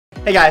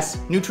Hey guys,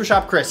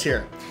 Nutrishop Chris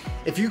here.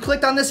 If you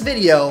clicked on this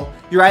video,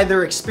 you're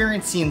either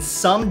experiencing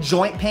some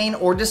joint pain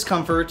or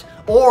discomfort,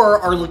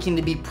 or are looking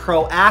to be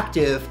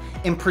proactive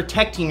in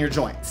protecting your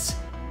joints.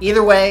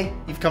 Either way,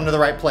 you've come to the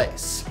right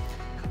place.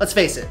 Let's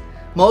face it,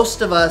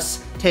 most of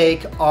us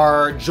take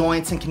our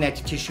joints and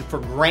connective tissue for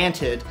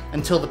granted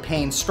until the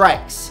pain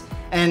strikes.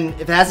 And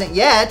if it hasn't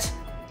yet,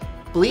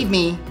 believe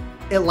me,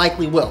 it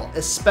likely will,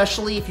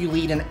 especially if you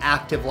lead an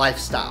active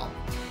lifestyle.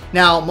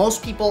 Now,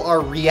 most people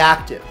are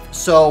reactive,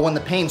 so when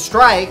the pain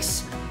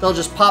strikes, they'll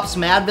just pop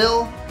some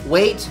Advil,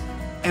 wait,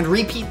 and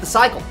repeat the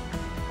cycle.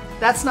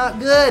 That's not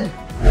good.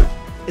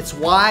 It's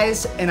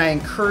wise, and I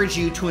encourage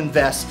you to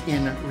invest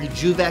in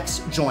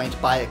REJUVIX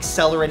Joint by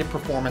Xcelerated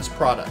Performance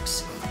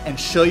Products and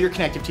show your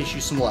connective tissue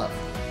some love.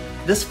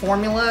 This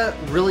formula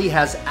really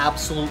has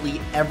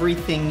absolutely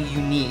everything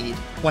you need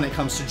when it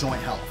comes to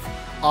joint health.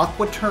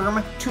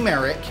 Aqua-Turm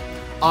turmeric,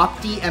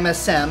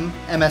 OptiMSM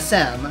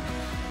MSM,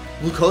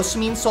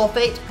 glucosamine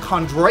sulfate,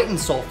 chondroitin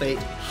sulfate,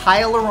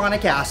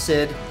 hyaluronic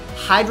acid,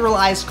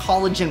 hydrolyzed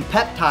collagen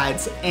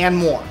peptides, and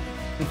more.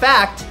 In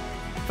fact,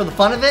 for the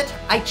fun of it,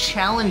 I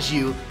challenge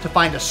you to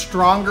find a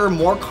stronger,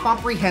 more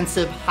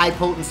comprehensive,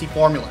 high-potency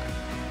formula.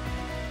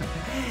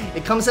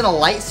 It comes in a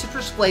light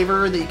citrus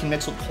flavor that you can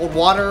mix with cold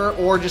water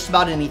or just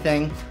about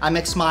anything. I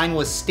mix mine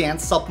with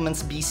Stance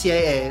Supplements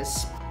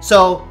BCAAs.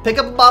 So pick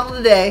up a bottle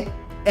today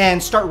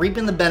and start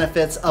reaping the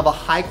benefits of a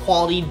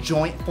high-quality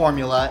joint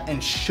formula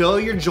and show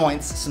your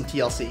joints some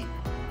TLC.